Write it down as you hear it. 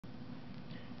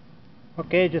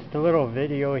Okay, just a little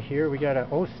video here. We got a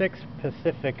 '06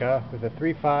 Pacifica with a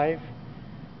 3.5.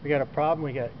 We got a problem.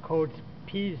 We got codes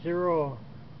P0132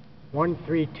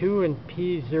 and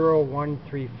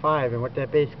P0135, and what that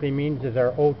basically means is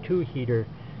our O2 heater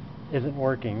isn't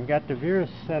working. We got the Verus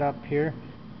set up here.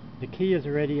 The key is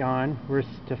already on. We're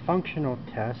to functional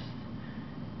test,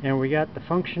 and we got the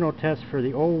functional test for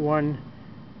the O1,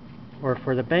 or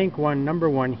for the bank 1 number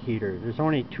 1 heater. There's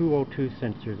only two O2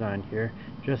 sensors on here,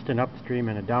 just an upstream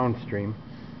and a downstream.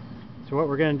 So what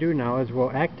we're going to do now is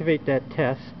we'll activate that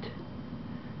test.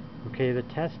 Okay, the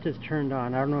test is turned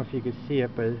on. I don't know if you can see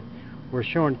it, but we're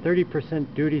showing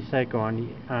 30% duty cycle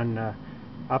on the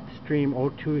upstream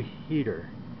O2 heater.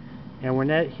 And when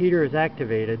that heater is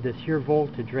activated, this here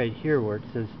voltage right here where it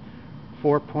says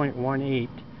 4.18,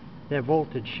 that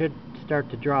voltage should start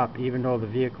to drop even though the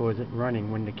vehicle isn't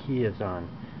running when the key is on.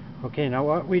 Okay, now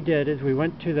what we did is we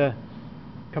went to the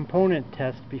component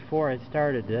test before I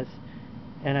started this,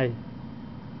 and I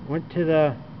went to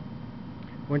the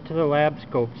lab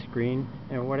scope screen,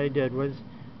 and what I did was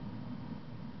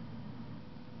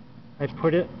I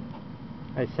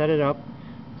set it up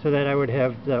so that I would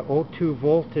have the O2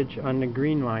 voltage on the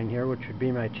green line here, which would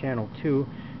be my channel 2,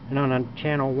 and on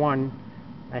channel 1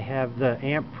 I have the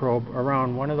amp probe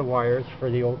around one of the wires for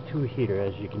the O2 heater,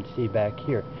 as you can see back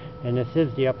here. And this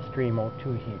is the upstream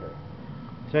O2 heater.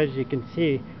 So as you can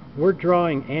see, we're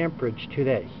drawing amperage to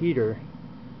that heater,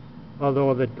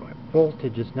 although the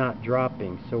voltage is not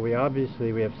dropping. So we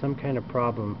have some kind of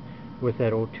problem with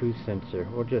that O2 sensor.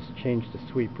 We'll just change the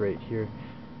sweep rate here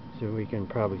so we can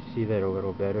probably see that a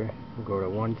little better. We'll go to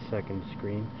 1 second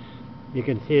screen. You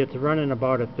can see it's running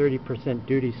about a 30%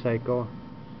 duty cycle,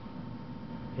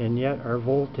 and yet our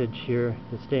voltage here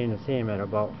is staying the same at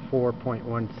about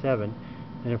 4.17.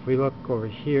 And if we look over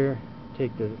here,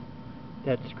 take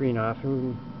that screen off,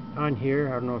 and on here,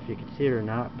 I don't know if you can see it or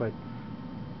not, but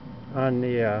on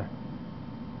the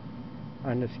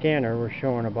scanner we're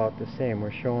showing about the same.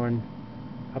 We're showing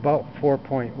about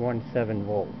 4.17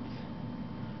 volts.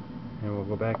 And we'll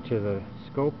go back to the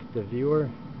scope viewer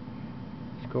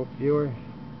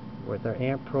with our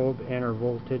amp probe and our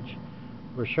voltage.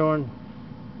 We're showing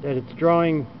that it's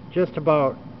drawing just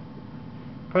about,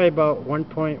 probably about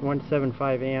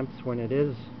 1.175 amps when it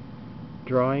is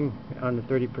drawing on the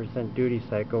 30% duty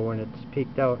cycle when it's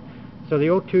peaked out. So the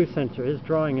O2 sensor is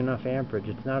drawing enough amperage.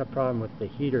 It's not a problem with the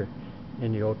heater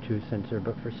in the O2 sensor,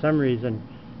 but for some reason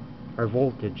our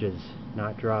voltage is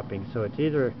not dropping. So it's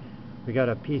either we got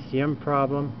a PCM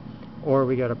problem or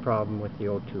we got a problem with the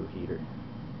O2 heater.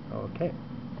 Okay,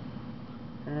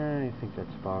 I think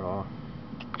that's about all.